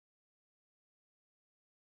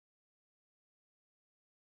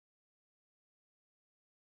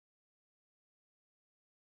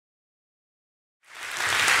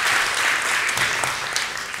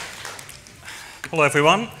Hello,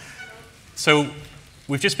 everyone. So,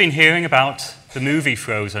 we've just been hearing about the movie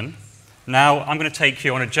Frozen. Now, I'm going to take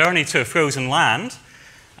you on a journey to a frozen land,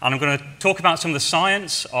 and I'm going to talk about some of the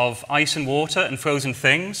science of ice and water and frozen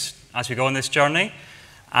things as we go on this journey.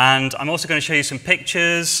 And I'm also going to show you some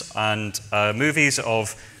pictures and movies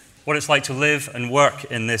of what it's like to live and work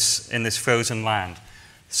in this frozen land.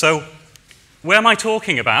 So, where am I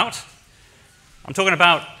talking about? I'm talking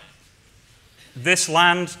about this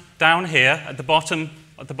land down here at the bottom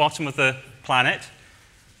of the planet.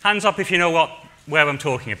 Hands up if you know where I'm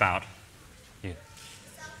talking about. Yeah.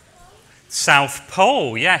 South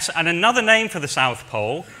Pole, yes. And another name for the South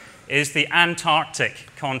Pole is the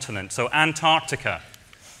Antarctic continent, so Antarctica.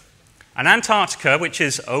 And Antarctica, which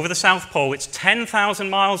is over the South Pole, it's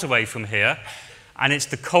 10,000 miles away from here, and it's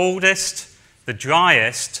the coldest, the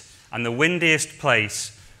driest, and the windiest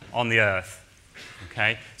place on the Earth.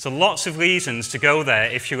 Okay? So lots of reasons to go there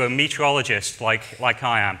if you're a meteorologist like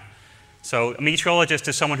I am. So a meteorologist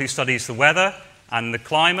is someone who studies the weather and the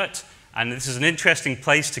climate, and this is an interesting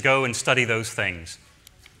place to go and study those things.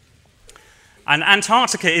 And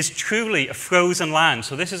Antarctica is truly a frozen land.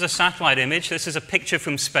 So this is a satellite image. This is a picture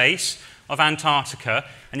from space of Antarctica,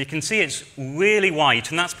 and you can see it's really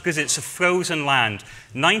white, and that's because it's a frozen land.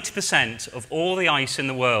 90% of all the ice in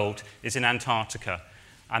the world is in Antarctica.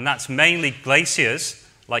 And that's mainly glaciers,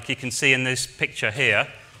 like you can see in this picture here,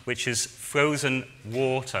 which is frozen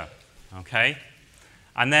water, okay?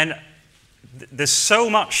 And then there's so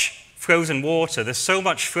much frozen water, there's so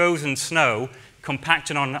much frozen snow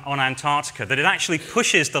compacted on Antarctica that it actually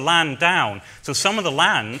pushes the land down. So some of the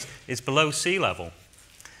land is below sea level.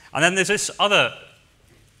 And then there's this other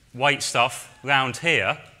white stuff around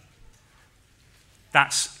here.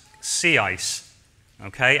 That's sea ice.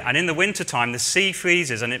 Okay, and in the wintertime, the sea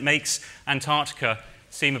freezes and it makes Antarctica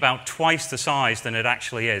seem about twice the size than it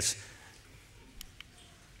actually is.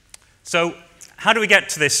 So, how do we get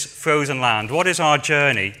to this frozen land? What is our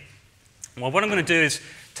journey? Well, what I'm going to do is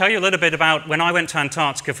tell you a little bit about when I went to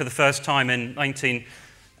Antarctica for the first time in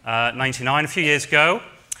 1999, a few years ago.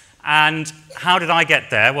 And how did I get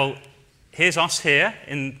there? Well, here's us here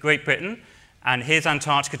in Great Britain, and here's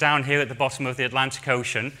Antarctica down here at the bottom of the Atlantic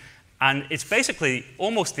Ocean. And it's basically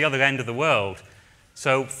almost the other end of the world.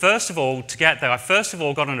 So first of all, to get there, I first of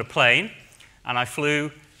all got on a plane, and I flew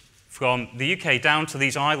from the UK down to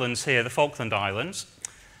these islands here, the Falkland Islands,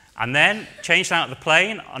 and then changed out of the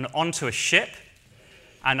plane and onto a ship.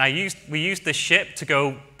 And we used this ship to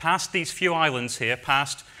go past these few islands here,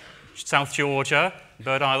 past South Georgia,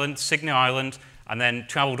 Bird Island, Cygne Island, and then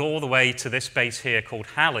traveled all the way to this base here called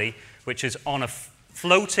Halley, which is on a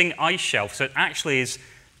floating ice shelf. So it actually is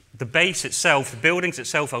the base itself, the buildings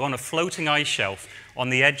itself are on a floating ice shelf on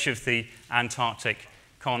the edge of the Antarctic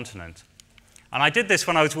continent. And I did this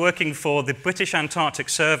when I was working for the British Antarctic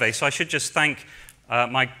Survey, so I should just thank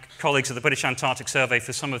my colleagues at the British Antarctic Survey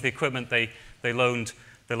for some of the equipment they loaned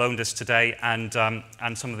us today, and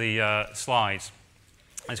some of the slides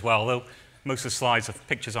as well, though most of the slides are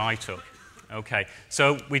pictures I took. Okay,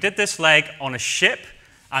 so we did this leg on a ship,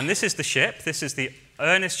 and this is the ship. This is the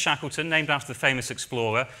Ernest Shackleton, named after the famous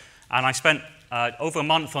explorer, and I spent over a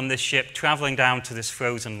month on this ship traveling down to this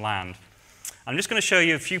frozen land. I'm just going to show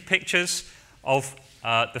you a few pictures of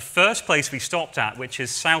the first place we stopped at, which is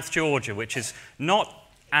South Georgia, which is not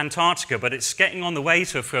Antarctica, but it's getting on the way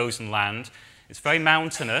to a frozen land. It's very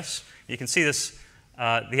mountainous. You can see this,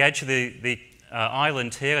 the edge of the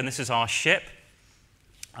island here, and this is our ship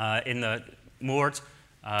in the moored.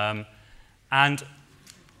 And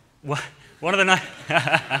one of the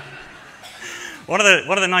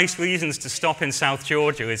nice reasons to stop in South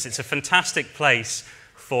Georgia is it's a fantastic place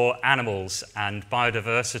for animals and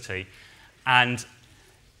biodiversity. And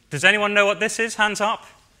does anyone know what this is? Hands up.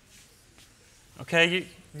 Okay,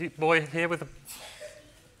 you boy here with the...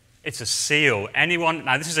 It's a seal. Anyone?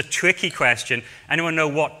 Now, this is a tricky question. Anyone know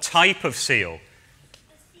what type of seal? A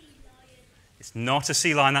sea lion. It's not a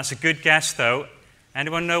sea lion. That's a good guess, though.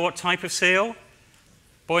 Anyone know what type of seal?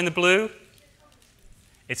 Boy in the blue?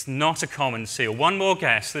 It's not a common seal. One more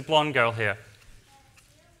guess, the blonde girl here.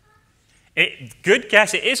 Good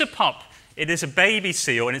guess. It is a pup. It is a baby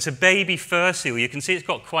seal, and it's a baby fur seal. You can see it's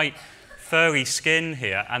got quite furry skin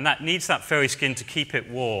here, and that needs that furry skin to keep it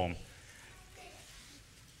warm.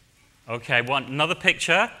 Okay, another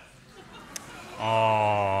picture.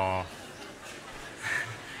 Oh.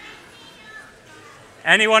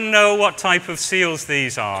 Anyone know what type of seals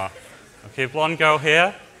these are? Okay, blonde girl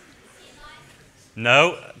here.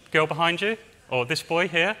 No. Girl behind you? Or this boy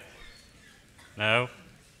here? No.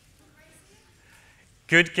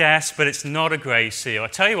 Good guess, but it's not a grey seal. I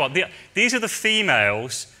tell you what, these are the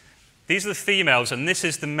females These are the females, and this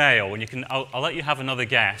is the male. And I'll let you have another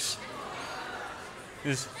guess.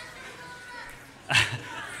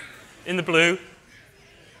 In the blue.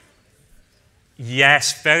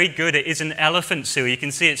 Yes, very good. It is an elephant seal. You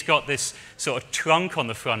can see it's got this sort of trunk on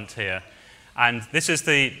the front here. And this is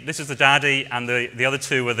the daddy, and the other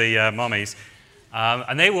two were the mummies.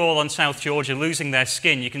 And they were all on South Georgia losing their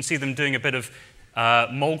skin. You can see them doing a bit of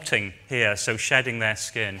molting here, so shedding their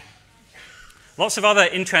skin. Lots of other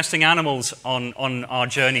interesting animals on our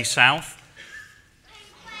journey south.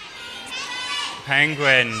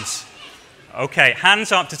 Penguins. Okay,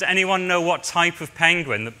 hands up. Does anyone know what type of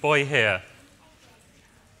penguin? The boy here.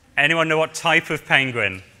 Anyone know what type of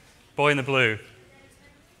penguin? Boy in the blue.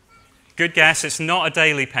 Good guess. It's not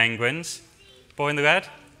Adelie penguins. Boy in the red?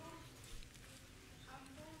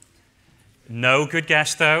 No, good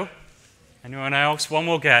guess though. Anyone else? One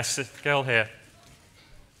more guess. The girl here.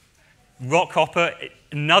 Rockhopper.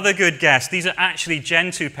 Another good guess. These are actually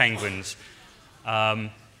Gentoo penguins.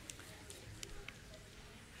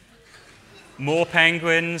 More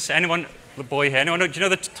penguins. Anyone? The boy here. Anyone? Do you know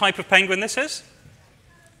the type of penguin this is?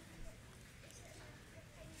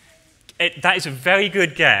 That is a very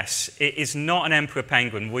good guess. It is not an emperor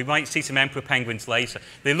penguin. We might see some emperor penguins later.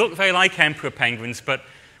 They look very like emperor penguins, but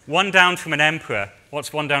one down from an emperor.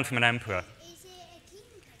 What's one down from an emperor? Is it a king?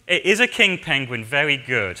 It is a king penguin. Very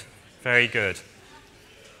good. Very good.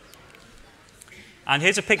 And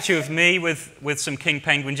here's a picture of me with some king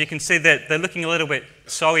penguins. You can see that they're looking a little bit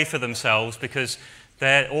sorry for themselves because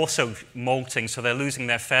they're also molting, so they're losing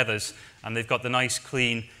their feathers, and they've got the nice,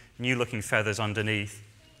 clean, new-looking feathers underneath.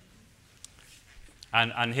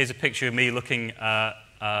 And here's a picture of me looking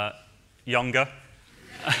younger.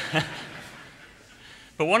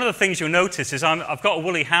 But one of the things you'll notice is I've got a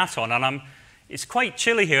woolly hat on, and it's quite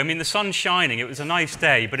chilly here. I mean, the sun's shining. It was a nice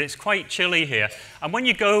day, but it's quite chilly here. And when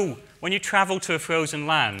you travel to a frozen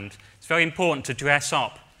land, it's very important to dress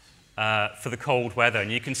up for the cold weather. And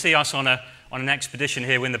you can see us on an expedition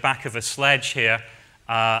here. We're in the back of a sledge here,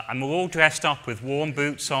 and we're all dressed up with warm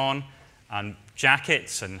boots on, and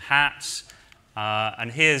jackets and hats.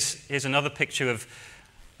 And here's another picture of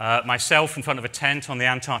myself in front of a tent on the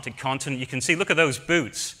Antarctic continent. You can see, look at those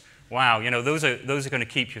boots. Wow, you know, those are going to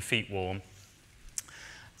keep your feet warm.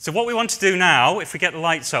 So what we want to do now, if we get the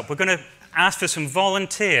lights up, we're going to ask for some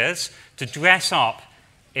volunteers to dress up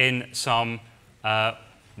in some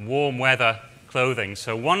warm weather clothing.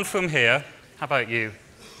 So one from here. How about you?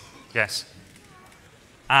 Yes.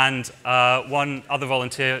 And one other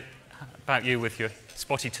volunteer. How about you with your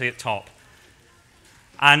spotty top?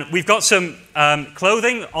 And we've got some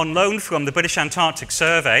clothing on loan from the British Antarctic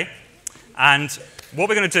Survey. And what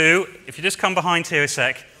we're going to do, if you just come behind here a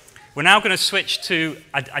sec, we're now going to switch to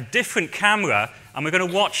a different camera, and we're going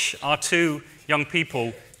to watch our two young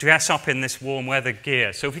people dress up in this warm weather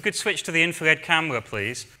gear. So if we could switch to the infrared camera,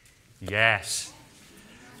 please. Yes.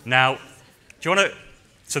 Now, do you want to...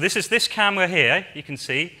 So this is this camera here, you can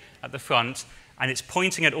see, at the front, and it's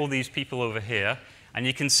pointing at all these people over here. And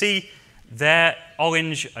you can see they're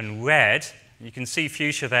orange and red. You can see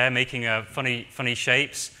fuchsia there making funny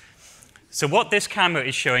shapes. So what this camera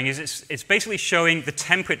is showing is it's basically showing the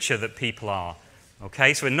temperature that people are.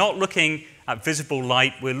 Okay, so we're not looking at visible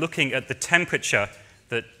light, we're looking at the temperature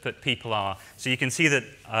that people are. So you can see that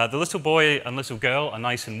the little boy and little girl are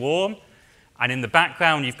nice and warm, and in the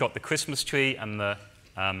background you've got the Christmas tree and the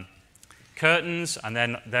curtains, and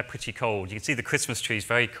then they're pretty cold. You can see the Christmas tree is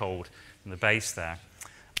very cold in the base there.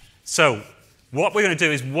 So what we're going to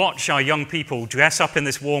do is watch our young people dress up in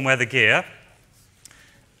this warm weather gear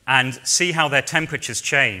and see how their temperatures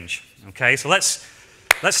change. Okay, so let's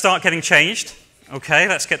start getting changed. Okay,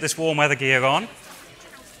 let's get this warm weather gear on.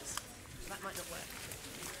 That might not work.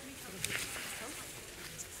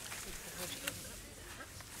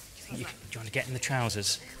 Do you want to get in the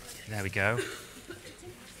trousers? There we go.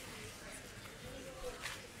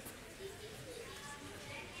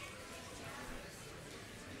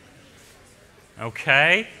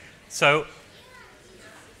 Okay, so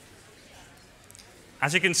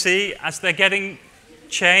as you can see, as they're getting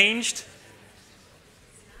changed,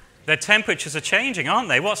 their temperatures are changing, aren't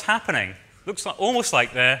they? What's happening? Looks like, almost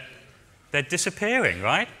like they're disappearing,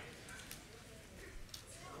 right?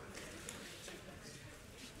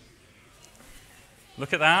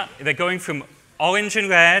 Look at that. They're going from orange and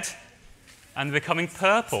red and becoming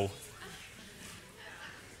purple.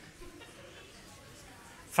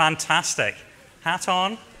 Fantastic. Hat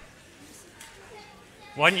on.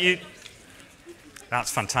 Why don't you... That's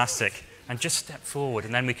fantastic. And just step forward,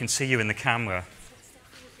 and then we can see you in the camera.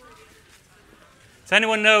 Does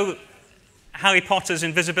anyone know Harry Potter's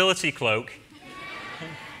invisibility cloak?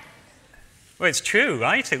 Well, it's true,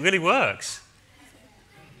 right? It really works.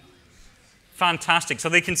 Fantastic. So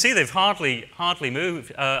they can see they've hardly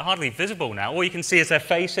moved, hardly visible now. All you can see is their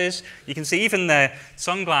faces. You can see even their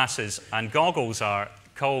sunglasses and goggles are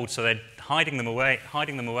cold, so they're hiding them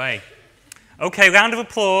away. Okay, round of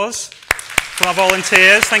applause for our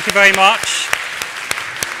volunteers. Thank you very much.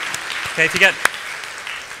 Okay, if you get...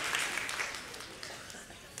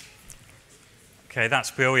 Okay,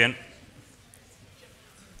 that's brilliant.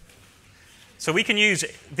 So we can use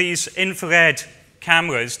these infrared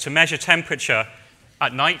cameras to measure temperature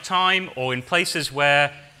at night time or in places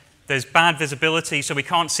where there's bad visibility so we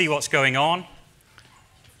can't see what's going on.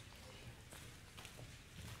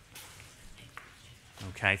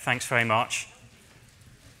 Okay, thanks very much.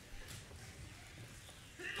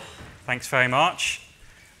 Thanks very much.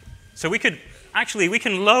 So we can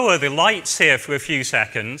lower the lights here for a few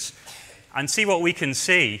seconds and see what we can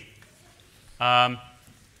see.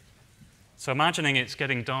 So imagining it's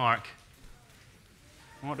getting dark.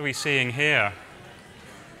 What are we seeing here?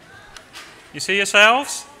 You see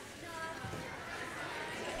yourselves?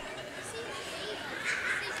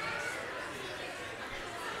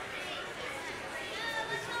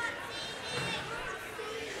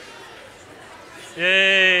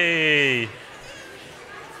 Yay!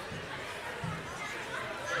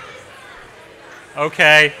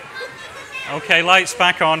 Okay. Okay, lights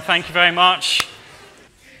back on. Thank you very much.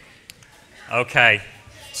 Okay.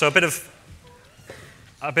 So a bit of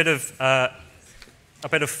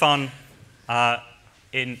fun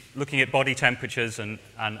in looking at body temperatures and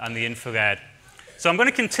the infrared. So I'm going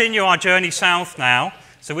to continue our journey south now.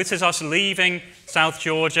 So this is us leaving South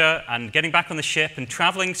Georgia and getting back on the ship and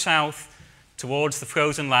traveling south towards the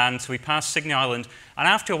frozen land. So we passed Sydney Island, and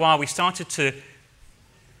after a while we started to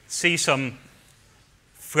see some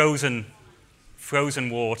frozen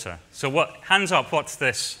water. So hands up, what's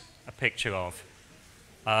this a picture of?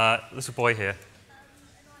 There's a boy here.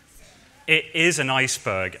 It is an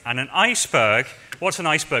iceberg. And an iceberg, what's an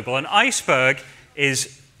iceberg? Well, an iceberg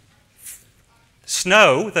is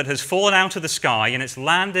snow that has fallen out of the sky and it's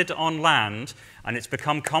landed on land and it's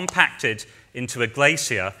become compacted into a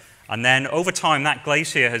glacier. And then over time, that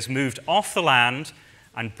glacier has moved off the land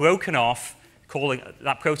and broken off.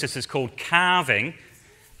 That process is called calving.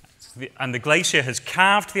 And the glacier has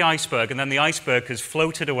calved the iceberg, and then the iceberg has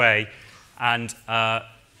floated away and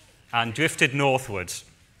drifted northwards.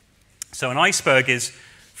 So an iceberg is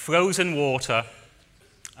frozen water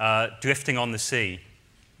drifting on the sea.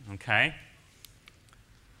 Okay?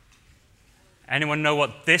 Anyone know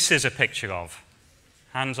what this is a picture of?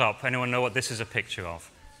 Hands up. Anyone know what this is a picture of?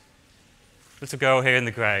 Little girl here in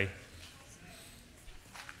the grey.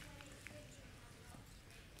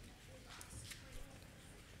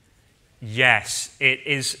 Yes, it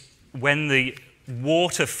is when the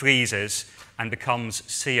water freezes and becomes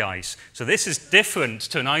sea ice. So this is different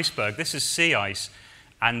to an iceberg. This is sea ice,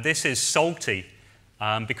 and this is salty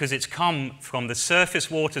because it's come from the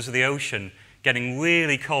surface waters of the ocean getting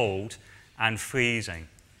really cold and freezing.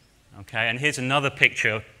 Okay, and here's another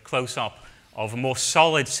picture close up of a more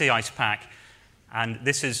solid sea ice pack, and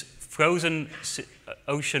this is frozen sea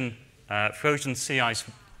ice.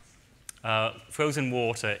 Frozen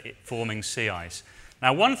water forming sea ice.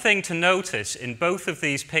 Now, one thing to notice in both of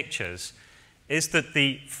these pictures is that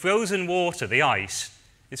the frozen water, the ice,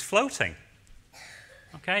 is floating.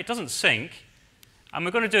 Okay, it doesn't sink. And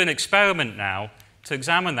we're going to do an experiment now to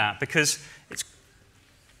examine that because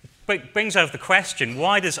it brings out the question,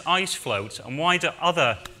 why does ice float and why do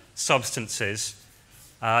other substances,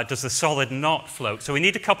 does the solid not float? So we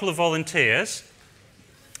need a couple of volunteers.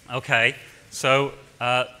 Okay, so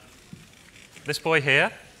this boy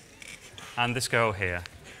here and this girl here,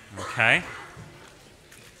 okay?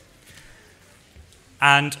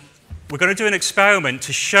 And we're going to do an experiment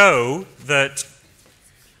to show that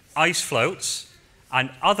ice floats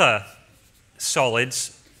and other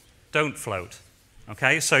solids don't float,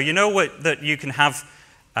 okay? So you know that you can have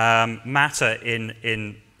matter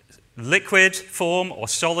in liquid form or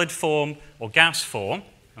solid form or gas form,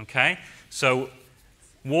 okay? So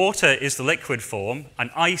water is the liquid form,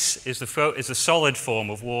 and ice is the solid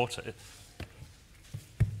form of water.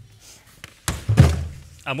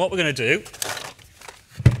 And what we're going to do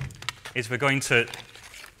is we've got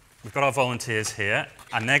our volunteers here,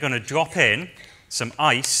 and they're going to drop in some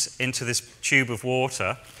ice into this tube of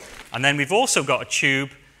water. And then we've also got a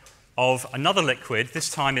tube of another liquid.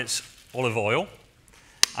 This time it's olive oil.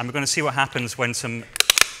 And we're going to see what happens when some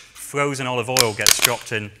frozen olive oil gets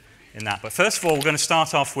dropped in that. But first of all, we're going to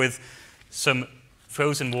start off with some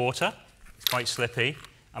frozen water. It's quite slippy.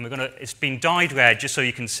 And it's been dyed red just so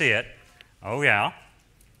you can see it. Oh, yeah.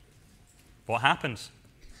 what happens?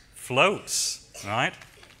 Floats, right? Do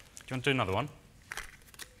you want to do another one?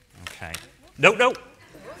 Okay. No, no.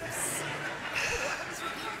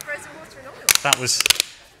 Frozen water and oil. That was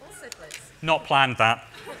Also floats. not planned, that.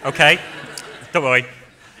 Okay, don't worry.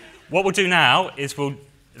 What we'll do now is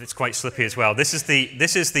it's quite slippy as well. This is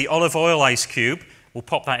the olive oil ice cube. We'll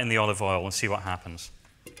pop that in the olive oil and see what happens.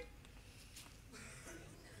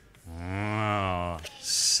 Oh,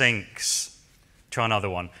 sinks. Try another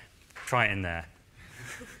one. Try it in there.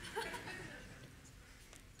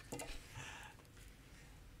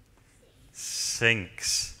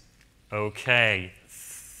 Sinks. Okay.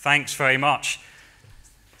 Thanks very much.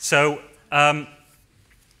 So, a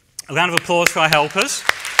round of applause for our helpers.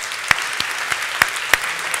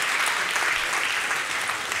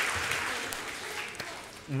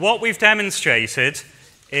 What we've demonstrated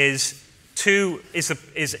is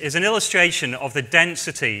an illustration of the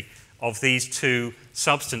density of these two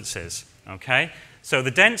substances. Okay? So the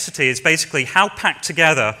density is basically how packed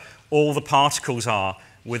together all the particles are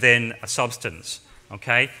within a substance.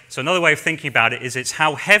 Okay? So another way of thinking about it is it's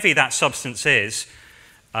how heavy that substance is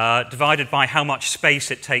divided by how much space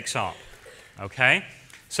it takes up. Okay?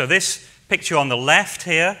 So this picture on the left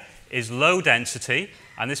here is low density,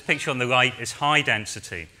 and this picture on the right is high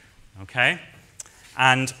density. Okay?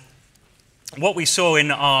 And what we saw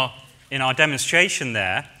in our demonstration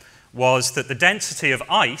there was that the density of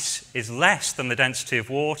ice is less than the density of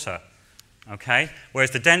water. Okay?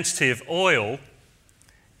 Whereas the density of oil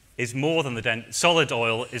is more than solid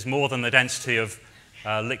oil is more than the density of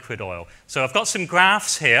liquid oil. So I've got some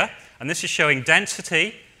graphs here, and this is showing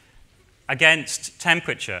density against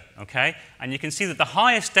temperature, okay? And you can see that the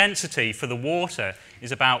highest density for the water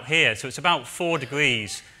is about here, so it's about 4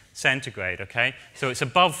 degrees centigrade, okay? So it's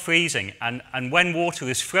above freezing, and when water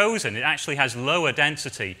is frozen, it actually has lower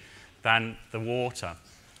density than the water.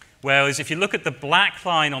 Whereas if you look at the black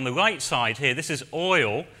line on the right side here, this is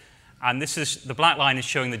oil, and the black line is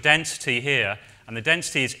showing the density here, and the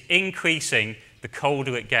density is increasing the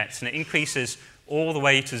colder it gets, and it increases all the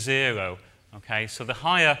way to 0. Okay, so the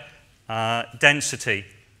higher density,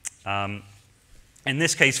 in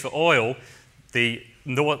this case for oil, the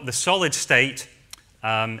solid state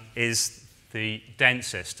is the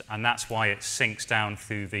densest, and that's why it sinks down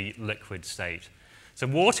through the liquid state. So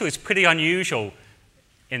water is pretty unusual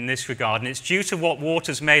in this regard, and it's due to what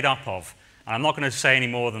water's made up of. And I'm not going to say any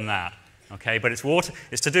more than that, okay? But it's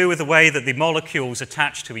to do with the way that the molecules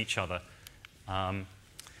attach to each other.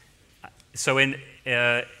 So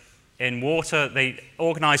in water, they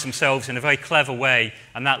organize themselves in a very clever way,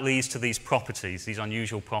 and that leads to these properties, these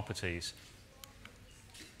unusual properties.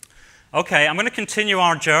 Okay, I'm going to continue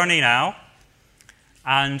our journey now,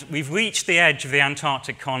 and we've reached the edge of the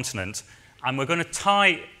Antarctic continent, and we're going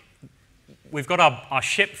to we've got our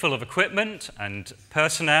ship full of equipment and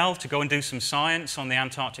personnel to go and do some science on the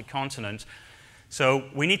Antarctic continent. So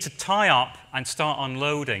we need to tie up and start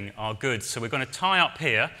unloading our goods. So we're going to tie up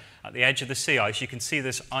here at the edge of the sea ice. You can see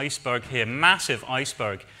this iceberg here, massive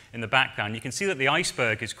iceberg in the background. You can see that the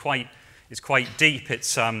iceberg is quite deep.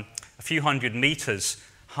 It's a few hundred meters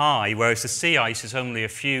high, whereas the sea ice is only a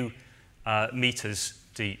few meters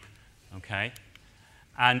deep. Okay?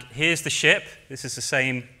 And here's the ship. This is the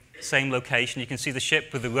same location. You can see the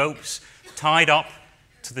ship with the ropes tied up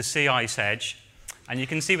to the sea ice edge. And you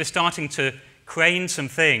can see we're starting to crane some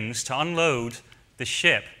things to unload the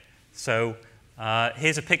ship. So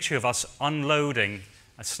here's a picture of us unloading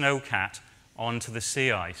a snowcat onto the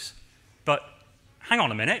sea ice. But hang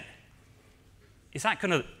on a minute. Is that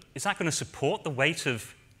going to support the weight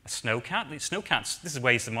of a snowcat? The snowcats, this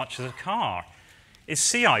weighs as much as a car. Is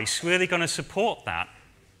sea ice really going to support that?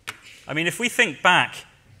 I mean, if we think back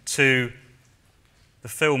to the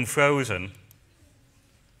film Frozen,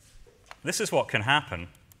 this is what can happen.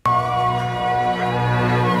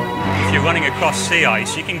 If you're running across sea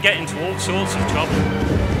ice, you can get into all sorts of trouble.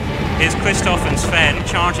 Here's Christoph and Sven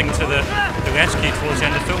charging to the rescue towards the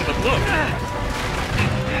end of the film, but look,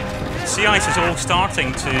 sea ice is all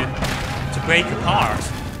starting to break apart,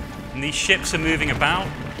 and these ships are moving about.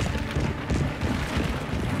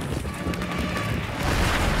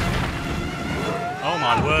 Oh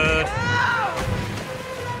my word.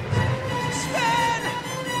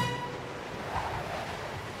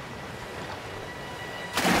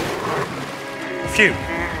 Phew.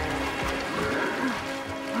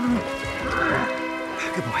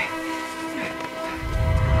 Good boy.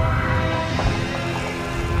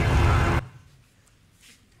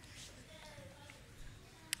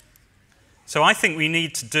 So I think we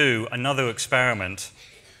need to do another experiment.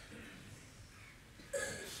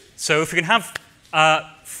 So if we can have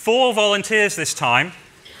 4 volunteers this time,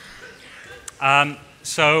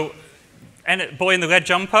 So, and boy in the red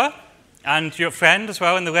jumper, and your friend as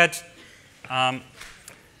well in the red, and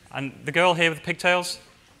the girl here with the pigtails,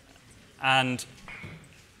 and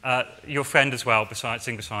your friend as well,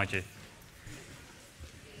 sitting beside you.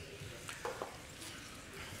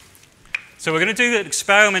 So we're going to do an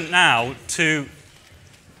experiment now to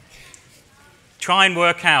try and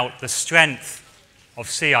work out the strength of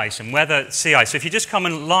sea ice and whether sea ice. So if you just come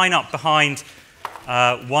and line up behind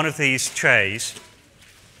one of these trays,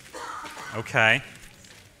 okay.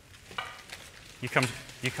 You come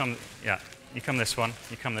this one.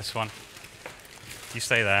 You come this one. You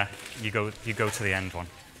stay there. You go to the end one.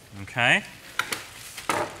 Okay.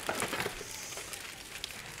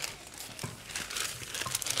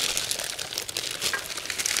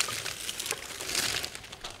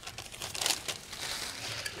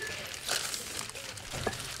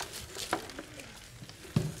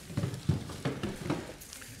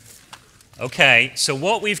 Okay, so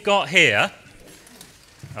what we've got here,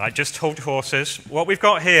 all right, just hold your horses. What we've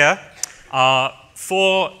got here are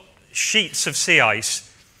 4 sheets of sea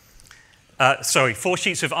ice, 4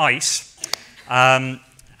 sheets of ice, and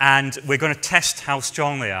we're going to test how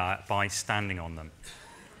strong they are by standing on them.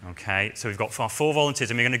 Okay, so we've got our 4 volunteers,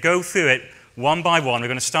 and we're going to go through it one by one. We're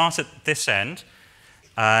going to start at this end,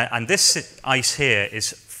 and this ice here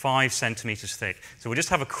is 5 centimeters thick. So we'll just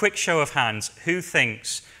have a quick show of hands. Who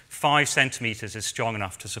thinks 5 centimeters is strong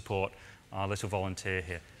enough to support our little volunteer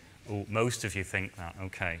here? Ooh, most of you think that.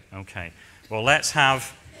 Okay, okay. Well, let's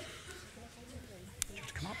have... Do you want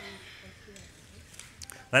to come up?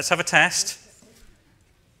 Let's have a test.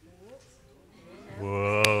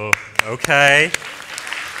 Whoa, okay.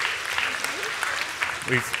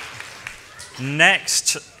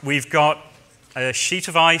 Next, we've got a sheet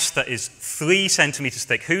of ice that is 3 centimeters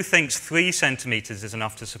thick. Who thinks 3 centimeters is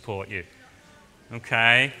enough to support you?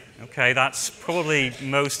 Okay, okay, that's probably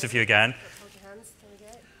most of you again.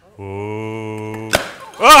 Ooh.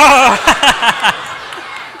 Oh!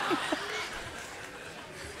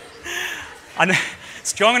 And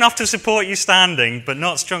strong enough to support you standing, but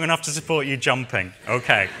not strong enough to support you jumping.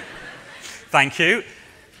 Okay, thank you.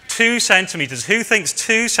 2 centimeters. Who thinks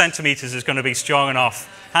 2 centimeters is going to be strong enough?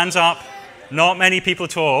 Hands up. Not many people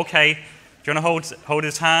at all. Okay, do you want to hold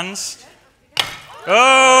his hands?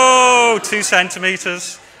 Oh, 2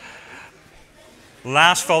 centimeters.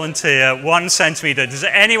 Last volunteer, 1 centimeter. Does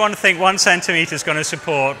anyone think 1 centimeter is going to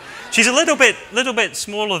support? She's a little bit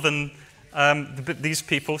smaller than these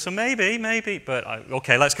people, so maybe. But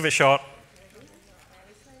okay, let's give it a shot.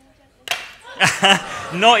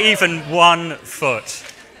 Not even 1 foot.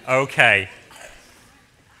 Okay.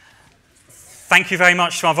 Thank you very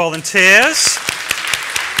much to our volunteers.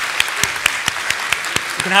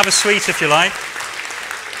 You can have a sweet if you like.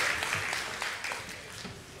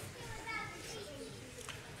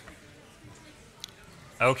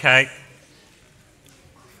 Okay.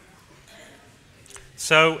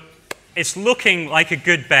 So it's looking like a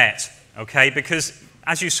good bet, okay, because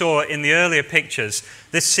as you saw in the earlier pictures,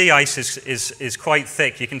 this sea ice is quite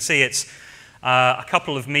thick. You can see it's a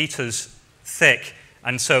couple of meters thick,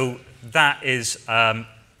 and so that is,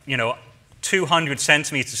 200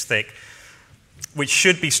 centimeters thick, which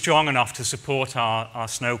should be strong enough to support our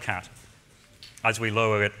snowcat as we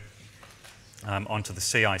lower it onto the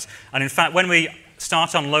sea ice. And in fact, when we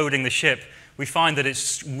start unloading the ship, we find that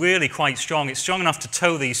it's really quite strong. It's strong enough to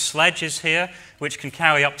tow these sledges here, which can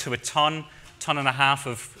carry up to a ton and a half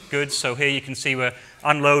of goods. So here you can see we're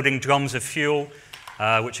unloading drums of fuel,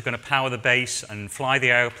 which are going to power the base and fly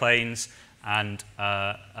the airplanes and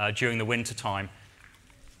during the winter time.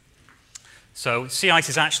 So sea ice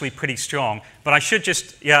is actually pretty strong. But I should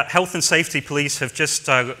just, health and safety police have just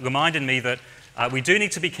reminded me that we do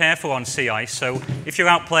need to be careful on sea ice. So if you're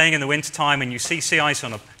out playing in the wintertime and you see ice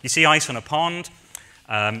on a pond,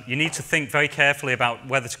 you need to think very carefully about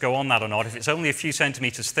whether to go on that or not. If it's only a few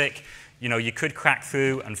centimeters thick, you could crack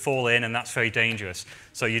through and fall in, and that's very dangerous.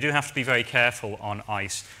 So you do have to be very careful on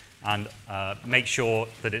ice and make sure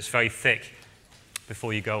that it's very thick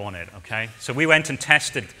before you go on it. Okay. So we went and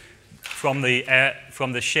tested from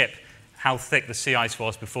the ship how thick the sea ice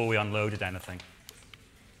was before we unloaded anything.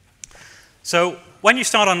 So when you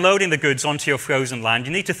start unloading the goods onto your frozen land,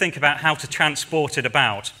 you need to think about how to transport it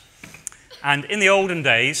about. And in the olden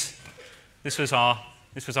days, this was our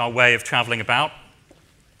way of traveling about.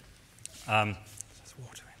 There's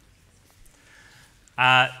water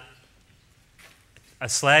in. A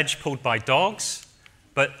sledge pulled by dogs.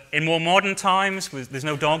 But in more modern times, there's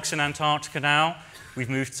no dogs in Antarctica now. We've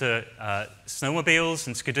moved to snowmobiles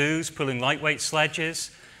and skidoos pulling lightweight sledges.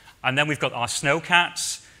 And then we've got our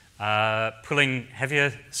snowcats, pulling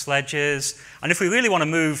heavier sledges. And if we really want to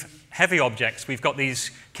move heavy objects, we've got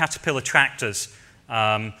these caterpillar tractors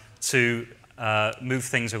to move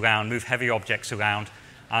things around, move heavy objects around.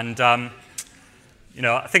 And you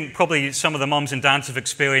know, I think probably some of the moms and dads have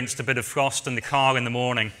experienced a bit of frost in the car in the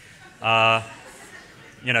morning.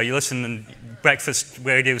 You know, you listen and breakfast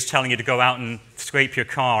radio is telling you to go out and scrape your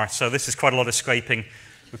car. So this is quite a lot of scraping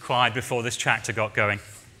required before this tractor got going.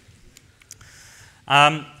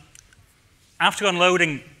 After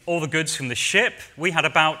unloading all the goods from the ship, we had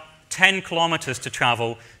about 10 kilometers to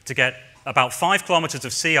travel to get about 5 kilometers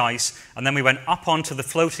of sea ice, and then we went up onto the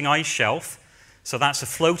floating ice shelf. So that's a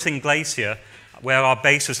floating glacier where our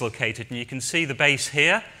base was located. And you can see the base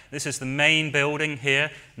here. This is the main building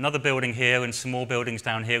here, another building here, and some more buildings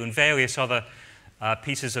down here, and various other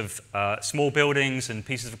pieces of small buildings and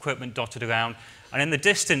pieces of equipment dotted around. And in the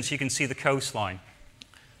distance, you can see the coastline.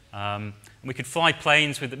 We could fly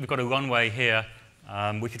planes. We've got a runway here.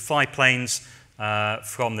 We could fly planes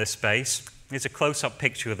from this base. Here's a close-up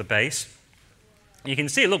picture of the base. You can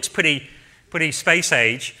see it looks pretty space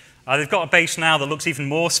age. They've got a base now that looks even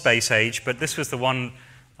more space age, but this was the one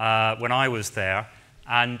when I was there.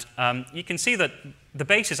 And you can see that the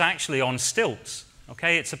base is actually on stilts.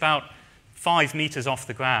 Okay, it's about 5 meters off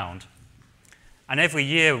the ground. And every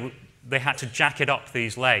year they had to jack it up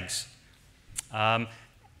these legs.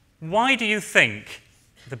 Why do you think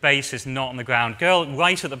the base is not on the ground? Girl,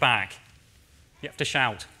 right at the back. You have to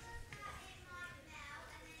shout.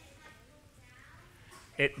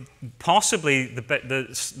 Possibly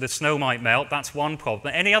the snow might melt. That's one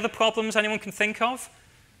problem. Any other problems anyone can think of?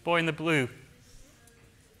 Boy in the blue.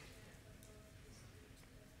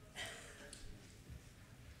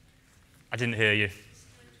 I didn't hear you.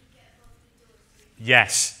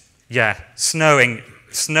 Yes. Yeah.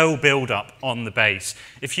 Snow build-up on the base.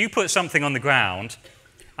 If you put something on the ground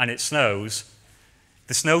and it snows,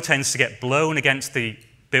 the snow tends to get blown against the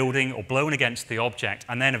building or blown against the object,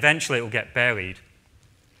 and then eventually it will get buried.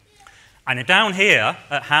 And down here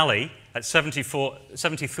at Halley, at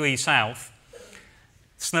 73 South,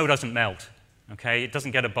 snow doesn't melt. Okay? It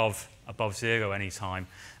doesn't get above zero any time.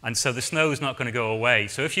 And so the snow is not going to go away.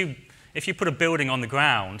 So if you put a building on the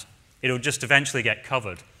ground, it'll just eventually get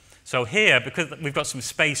covered. So here, because we've got some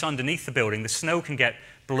space underneath the building, the snow can get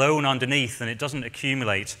blown underneath and it doesn't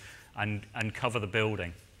accumulate and cover the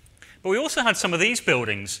building. But we also had some of these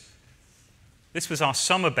buildings. This was our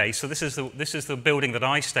summer base, so this is the building that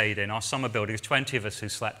I stayed in, our summer building. There's 20 of us who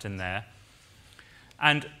slept in there.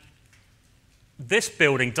 And this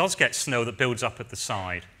building does get snow that builds up at the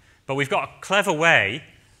side. But we've got a clever way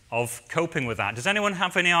of coping with that. Does anyone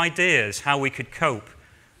have any ideas how we could cope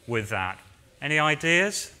with that? Any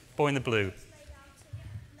ideas? Boy in the blue.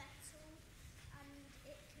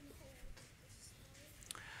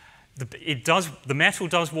 The metal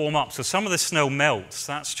does warm up, so some of the snow melts,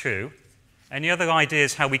 that's true. Any other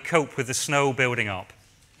ideas how we cope with the snow building up?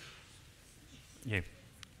 You.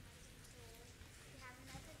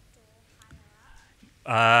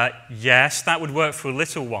 Yes, that would work for a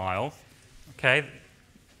little while. Okay.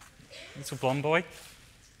 Little blonde boy.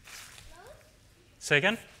 Say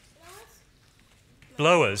again?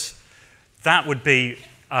 Blowers. That would be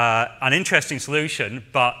an interesting solution,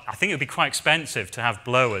 but I think it would be quite expensive to have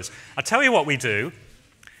blowers. I'll tell you what we do.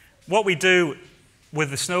 What we do with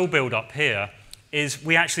the snow build-up here is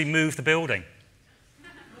we actually move the building.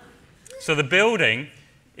 So the building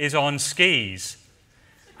is on skis,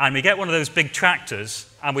 and we get one of those big tractors,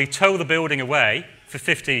 and we tow the building away for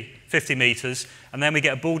 50 meters, and then we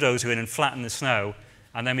get a bulldozer in and flatten the snow,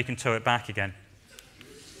 and then we can tow it back again.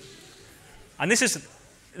 And this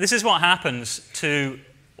is what happens to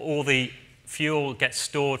all the fuel gets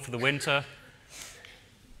stored for the winter.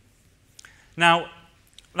 Now,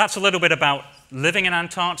 that's a little bit about living in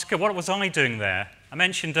Antarctica. What was I doing there? I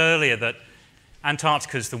mentioned earlier that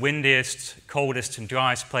Antarctica is the windiest, coldest, and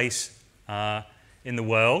driest place in the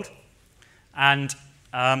world. And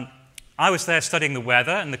I was there studying the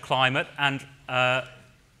weather and the climate, and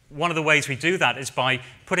one of the ways we do that is by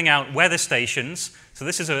putting out weather stations. So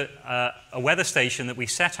this is a weather station that we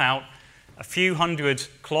set out a few hundred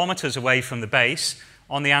kilometers away from the base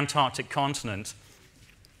on the Antarctic continent.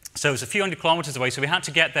 So it's a few hundred kilometers away, so we had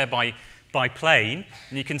to get there by plane.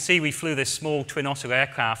 And you can see we flew this small Twin Otter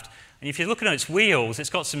aircraft. And if you're looking at its wheels, it's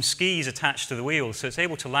got some skis attached to the wheels, so it's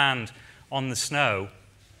able to land on the snow.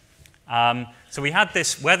 So we had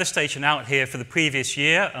this weather station out here for the previous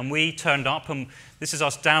year, and we turned up, and this is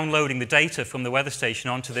us downloading the data from the weather station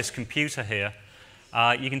onto this computer here.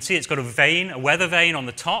 You can see it's got a weather vane on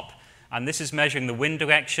the top, and this is measuring the wind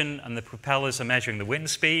direction, and the propellers are measuring the wind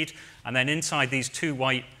speed. And then inside these two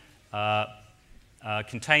white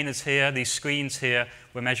containers here, these screens here.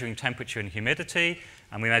 We're measuring temperature and humidity,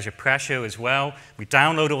 and we measure pressure as well. We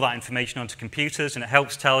download all that information onto computers, and it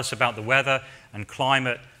helps tell us about the weather and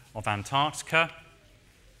climate of Antarctica.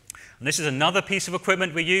 And this is another piece of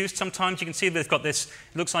equipment we use. Sometimes you can see they've got this,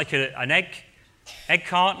 it looks like an egg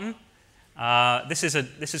carton. This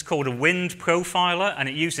is called a wind profiler, and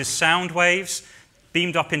it uses sound waves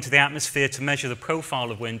beamed up into the atmosphere to measure the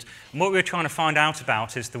profile of wind. And what we're trying to find out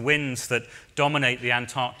about is the winds that dominate the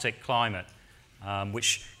Antarctic climate,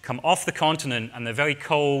 which come off the continent, and they're very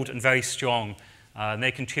cold and very strong. And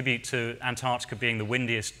they contribute to Antarctica being the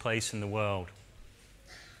windiest place in the world.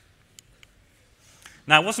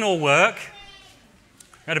 Now, it wasn't all work.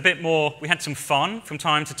 We had some fun from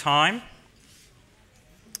time to time.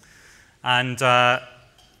 And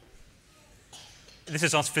this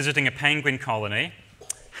is us visiting a penguin colony.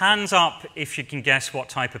 Hands up if you can guess what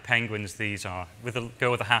type of penguins these are. Go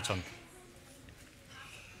with a hat on.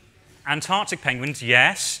 Antarctic penguins,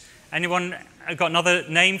 yes. Anyone got another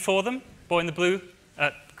name for them? Boy in the blue?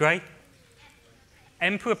 Grey?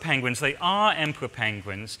 Emperor penguins. They are emperor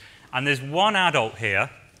penguins. And there's one adult here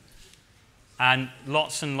and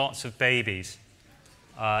lots of babies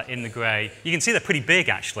in the grey. You can see they're pretty big,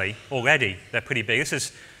 actually, already. They're pretty big.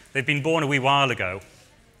 They've been born a wee while ago.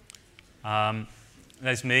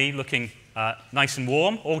 There's me looking nice and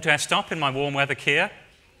warm, all dressed up in my warm weather gear.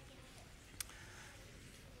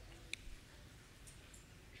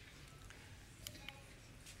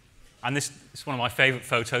 And this is one of my favorite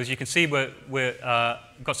photos. You can see we've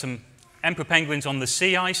got some emperor penguins on the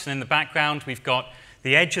sea ice, and in the background we've got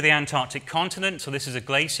the edge of the Antarctic continent. So this is a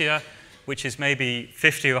glacier which is maybe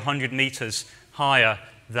 50 or 100 meters higher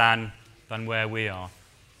than where we are.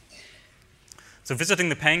 So visiting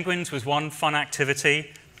the penguins was one fun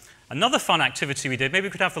activity. Another fun activity we did, maybe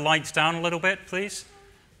we could have the lights down a little bit, please.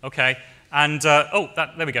 Okay, and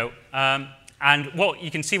there we go. And what you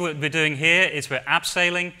can see what we're doing here is we're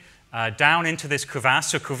abseiling down into this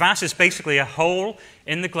crevasse. So crevasse is basically a hole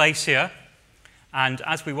in the glacier, and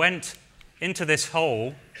as we went into this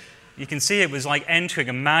hole, you can see it was like entering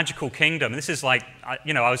a magical kingdom. This is like, I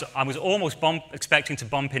was almost expecting to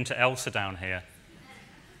bump into Elsa down here.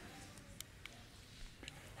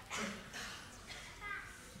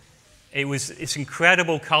 It's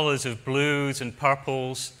incredible colors of blues and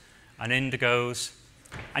purples and indigos.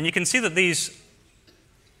 And you can see that these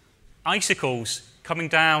icicles coming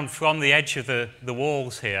down from the edge of the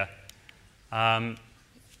walls here. And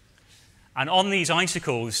on these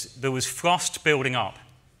icicles, there was frost building up.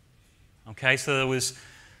 Okay, so there was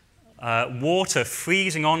water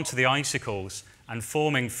freezing onto the icicles and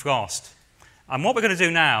forming frost. And what we're going to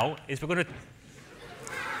do now is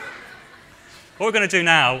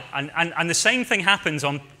and the same thing happens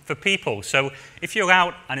for people. So if you're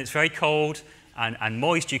out and it's very cold and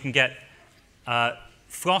moist, you can get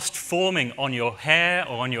frost forming on your hair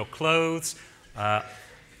or on your clothes,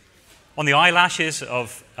 on the eyelashes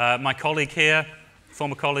of my colleague here,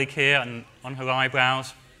 former colleague here, and on her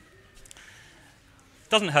eyebrows.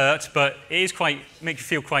 Doesn't hurt, but it is make you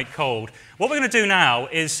feel quite cold. What we're going to do now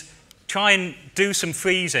is try and do some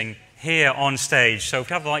freezing here on stage. So if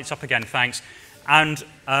you have the lights up again, thanks. And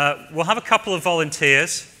we'll have a couple of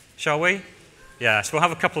volunteers, shall we? Yes, we'll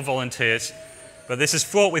have a couple of volunteers. But this is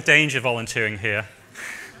fraught with danger, volunteering here.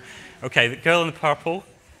 Okay, the girl in the purple.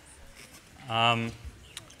 And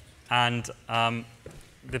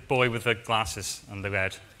the boy with the glasses and the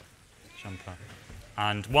red jumper.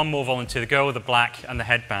 And one more volunteer, the girl with the black and the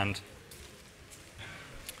headband.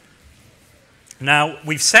 Now,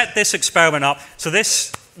 we've set this experiment up. So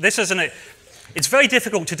this isn't it's very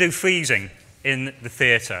difficult to do freezing in the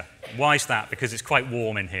theatre. Why is that? Because it's quite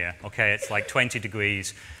warm in here. Okay, it's like 20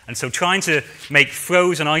 degrees. And so trying to make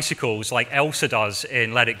frozen icicles like Elsa does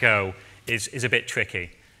in Let It Go is a bit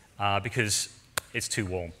tricky because it's too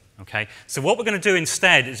warm. Okay, so what we're going to do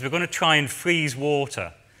instead is we're going to try and freeze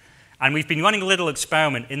water. And we've been running a little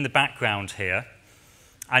experiment in the background here.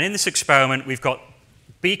 And in this experiment, we've got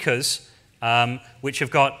beakers which have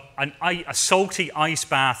got a salty ice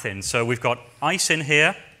bath in. So we've got ice in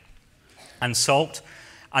here and salt.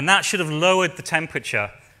 And that should have lowered the temperature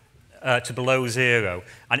to below 0.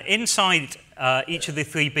 And inside each of the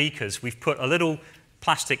 3 beakers, we've put a little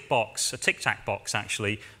plastic box, a Tic Tac box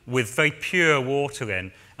actually, with very pure water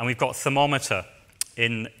in. And we've got a thermometer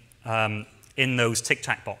in those Tic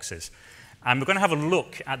Tac boxes. And we're going to have a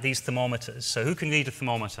look at these thermometers. So who can read a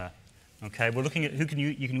thermometer? Okay, we're looking at you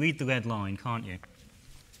can read the red line, can't you?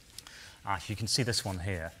 You can see this one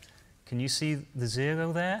here. Can you see the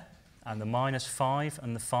 0 there? And the -5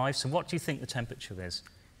 and the 5. So what do you think the temperature is?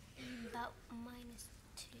 About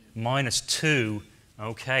 -2. -2.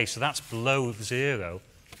 Okay, so that's below 0.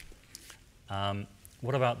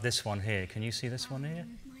 What about this one here? Can you see this one here?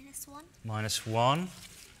 -1. -1.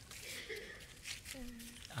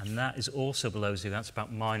 And that is also below 0. That's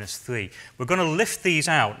about -3. We're going to lift these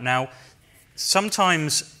out. Now,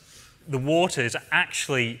 sometimes the water is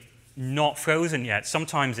actually not frozen yet.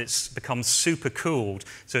 Sometimes it's become super cooled,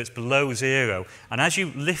 so it's below 0. And as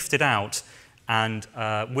you lift it out and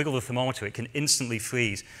wiggle the thermometer, it can instantly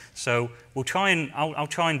freeze. So we'll try and I'll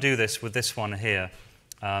try and do this with this one here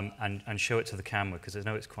and show it to the camera because I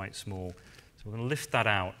know it's quite small. So we're going to lift that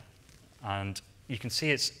out, and you can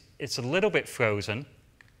see it's a little bit frozen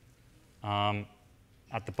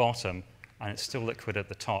at the bottom, and it's still liquid at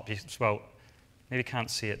the top. Well, maybe can't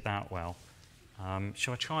see it that well.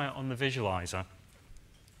 Shall I try it on the visualizer?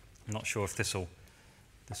 I'm not sure if this will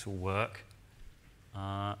work.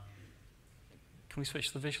 Can we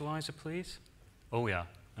switch to the visualizer, please? Oh yeah,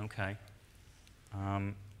 okay.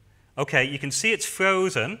 Okay, you can see it's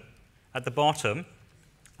frozen at the bottom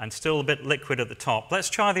and still a bit liquid at the top. Let's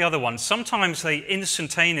try the other one. Sometimes they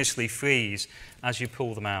instantaneously freeze as you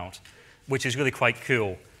pull them out, which is really quite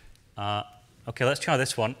cool. Okay, let's try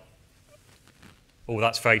this one. Oh,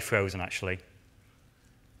 that's very frozen, actually.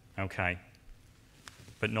 Okay,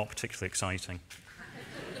 but not particularly exciting.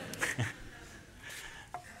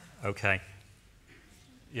 Okay.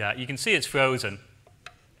 Yeah, you can see it's frozen.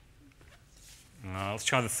 Let's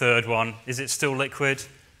try the third one. Is it still liquid?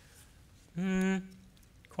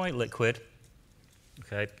 Quite liquid.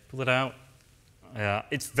 Okay, pull it out. Yeah,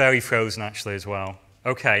 it's very frozen, actually, as well.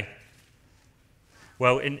 Okay.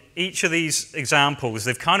 Well, in each of these examples,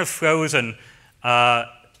 they've kind of frozen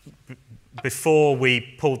before we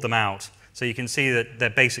pulled them out. So you can see that they're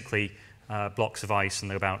basically blocks of ice, and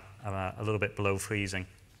they're about a little bit below freezing.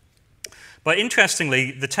 But interestingly,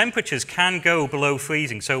 the temperatures can go below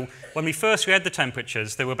freezing. So when we first read the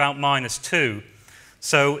temperatures, they were about -2.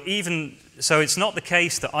 So it's not the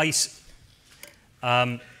case that ice,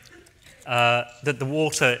 that the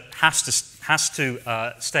water has to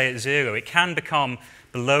stay at 0. It can become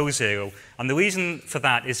below 0. And the reason for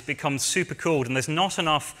that is it becomes super cooled, and there's not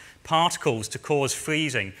enough particles to cause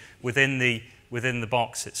freezing within the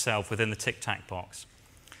box itself, within the Tic Tac box.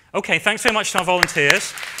 Okay, thanks very much to our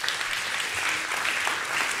volunteers.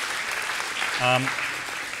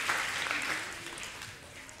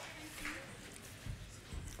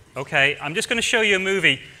 Okay, I'm just going to show you a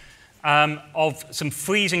movie of some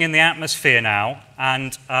freezing in the atmosphere now.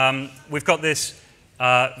 And we've got this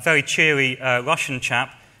very cheery Russian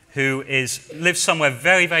chap who lives somewhere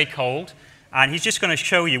very, very cold. And he's just going to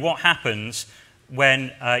show you what happens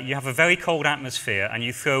when you have a very cold atmosphere and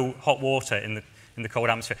you throw hot water in the cold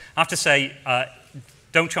atmosphere. I have to say,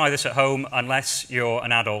 don't try this at home unless you're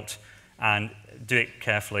an adult, and do it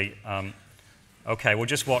carefully. Okay, we'll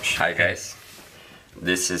just watch. Hi guys,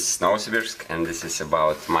 this is Novosibirsk, and this is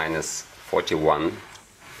about -41.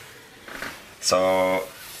 So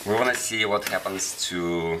we want to see what happens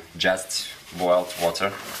to just boiled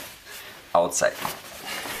water outside.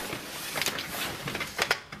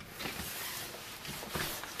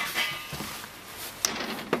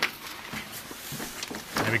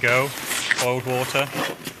 There we go, boiled water.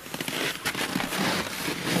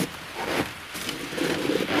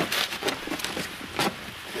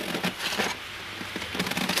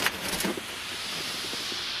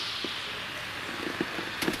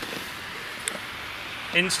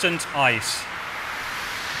 Instant ice.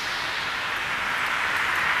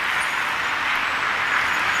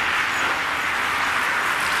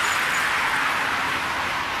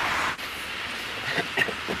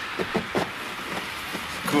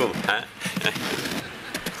 Cool, huh?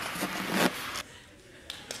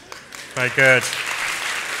 Very good.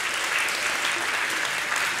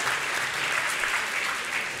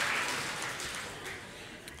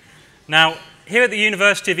 Now, here at the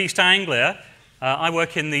University of East Anglia, I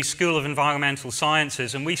work in the School of Environmental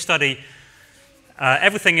Sciences, and we study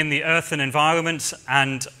everything in the earth and environment.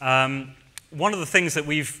 And one of the things that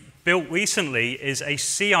we've built recently is a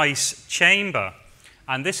sea ice chamber.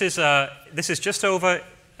 And this is just over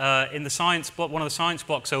in the science block, one of the science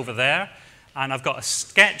blocks over there. And I've got a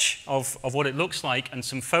sketch of what it looks like and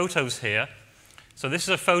some photos here. So this is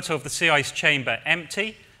a photo of the sea ice chamber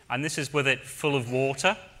empty, and this is with it full of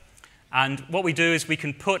water. And what we do is we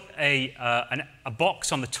can put a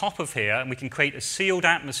box on the top of here, and we can create a sealed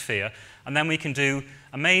atmosphere, and then we can do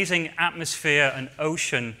amazing atmosphere and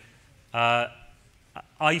ocean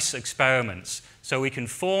ice experiments. So we can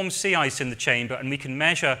form sea ice in the chamber, and we can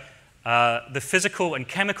measure the physical and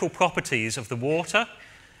chemical properties of the water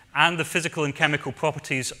and the physical and chemical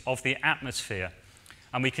properties of the atmosphere.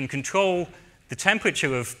 And we can control the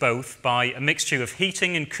temperature of both by a mixture of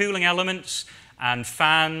heating and cooling elements and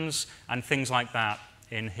fans and things like that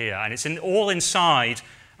in here. And it's all inside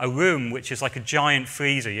a room which is like a giant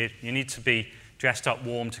freezer. You need to be dressed up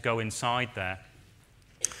warm to go inside there.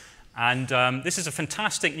 And this is a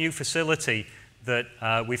fantastic new facility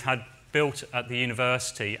that we've had built at the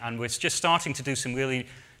university, and we're just starting to do some really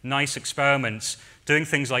nice experiments, doing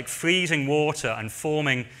things like freezing water and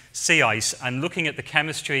forming sea ice and looking at the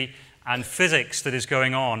chemistry and physics that is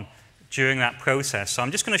going on during that process. So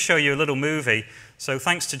I'm just going to show you a little movie. So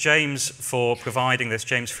thanks to James for providing this,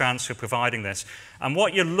 James France for providing this. And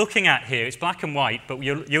what you're looking at here, it's black and white, but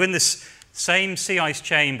you're in this same sea ice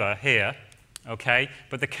chamber here, okay?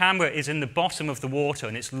 But the camera is in the bottom of the water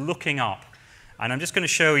and it's looking up. And I'm just going to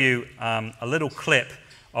show you a little clip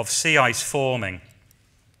of sea ice forming,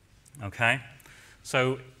 okay?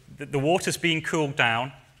 So the water's being cooled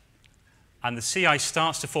down and the sea ice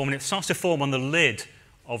starts to form, and it starts to form on the lid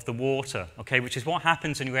of the water, okay, which is what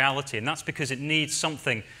happens in reality, and that's because it needs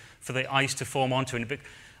something for the ice to form onto, and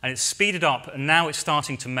it's speeded up, and now it's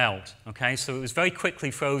starting to melt, okay? So it was very quickly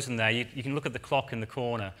frozen there. You can look at the clock in the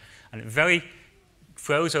corner, and it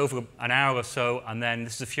froze over an hour or so, and then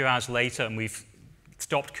this is a few hours later, and we've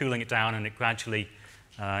stopped cooling it down, and it gradually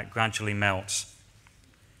melts.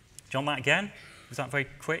 Do you want that again? Was that very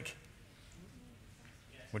quick?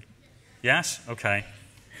 Yes? Okay.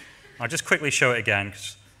 I'll just quickly show it again,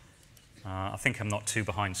 because I think I'm not too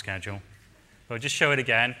behind schedule. But I'll just show it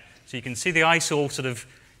again. So you can see the ice all sort of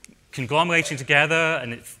conglomerating together,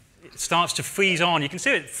 and it starts to freeze on. You can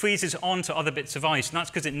see it freezes onto other bits of ice, and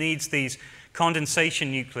that's because it needs these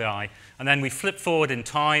condensation nuclei. And then we flip forward in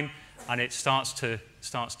time, and it starts to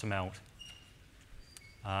melt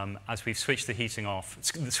as we've switched the heating off,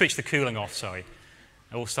 switched the cooling off, sorry.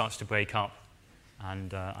 It all starts to break up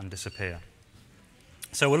and disappear.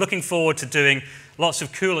 So we're looking forward to doing lots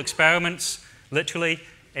of cool experiments, literally,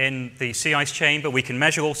 in the sea ice chamber. We can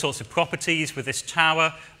measure all sorts of properties with this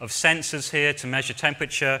tower of sensors here to measure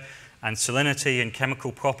temperature and salinity and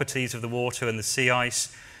chemical properties of the water and the sea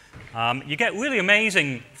ice. You get really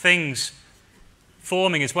amazing things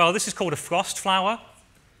forming as well. This is called a frost flower.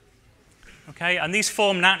 Okay, and these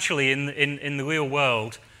form naturally in the real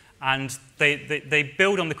world, and they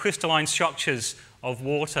build on the crystalline structures of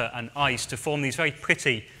water and ice to form these very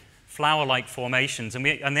pretty flower-like formations. And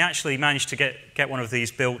they actually managed to get one of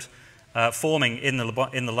these built, forming in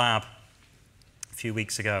the lab a few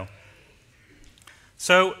weeks ago.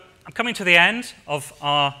 So I'm coming to the end of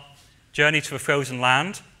our journey to a frozen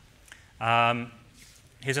land.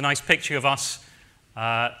 Here's a nice picture of us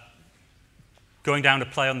going down to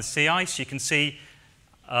play on the sea ice. You can see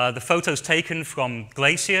the photos taken from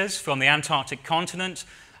glaciers from the Antarctic continent,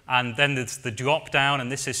 and then there's the drop down,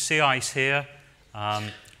 and this is sea ice here,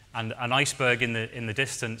 and an iceberg in the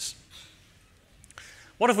distance.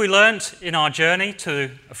 What have we learned in our journey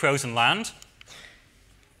to a frozen land?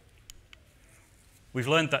 We've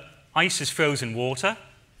learned that ice is frozen water.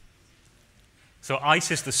 So ice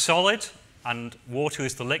is the solid, and water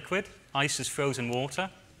is the liquid. Ice is frozen water.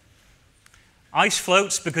 Ice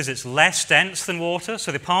floats because it's less dense than water,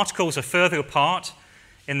 so the particles are further apart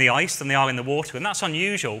in the ice than they are in the water. And that's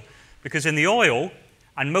unusual because in the oil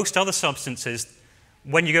and most other substances,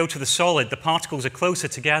 when you go to the solid, the particles are closer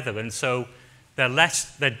together, and so they're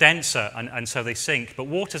denser, and so they sink. But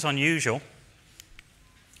water's unusual.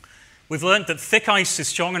 We've learned that thick ice is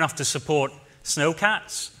strong enough to support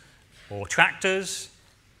snowcats, or tractors,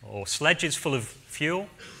 or sledges full of fuel.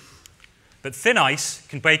 But thin ice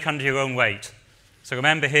can break under your own weight. So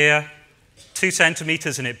remember here, 2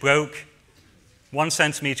 centimeters and it broke, 1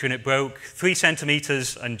 centimeter and it broke, 3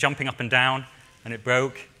 centimeters and jumping up and down and it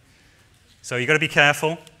broke. So you've got to be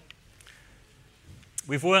careful.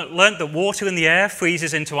 We've learned that water in the air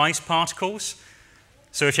freezes into ice particles.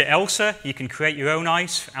 So if you're Elsa, you can create your own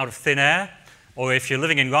ice out of thin air. Or if you're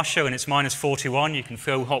living in Russia and it's -41, you can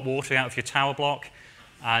throw hot water out of your tower block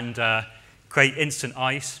and create instant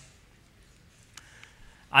ice.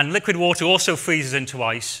 And liquid water also freezes into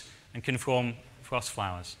ice and can form frost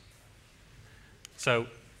flowers. So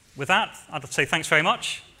with that, I'd say thanks very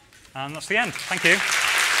much. And that's the end. Thank you.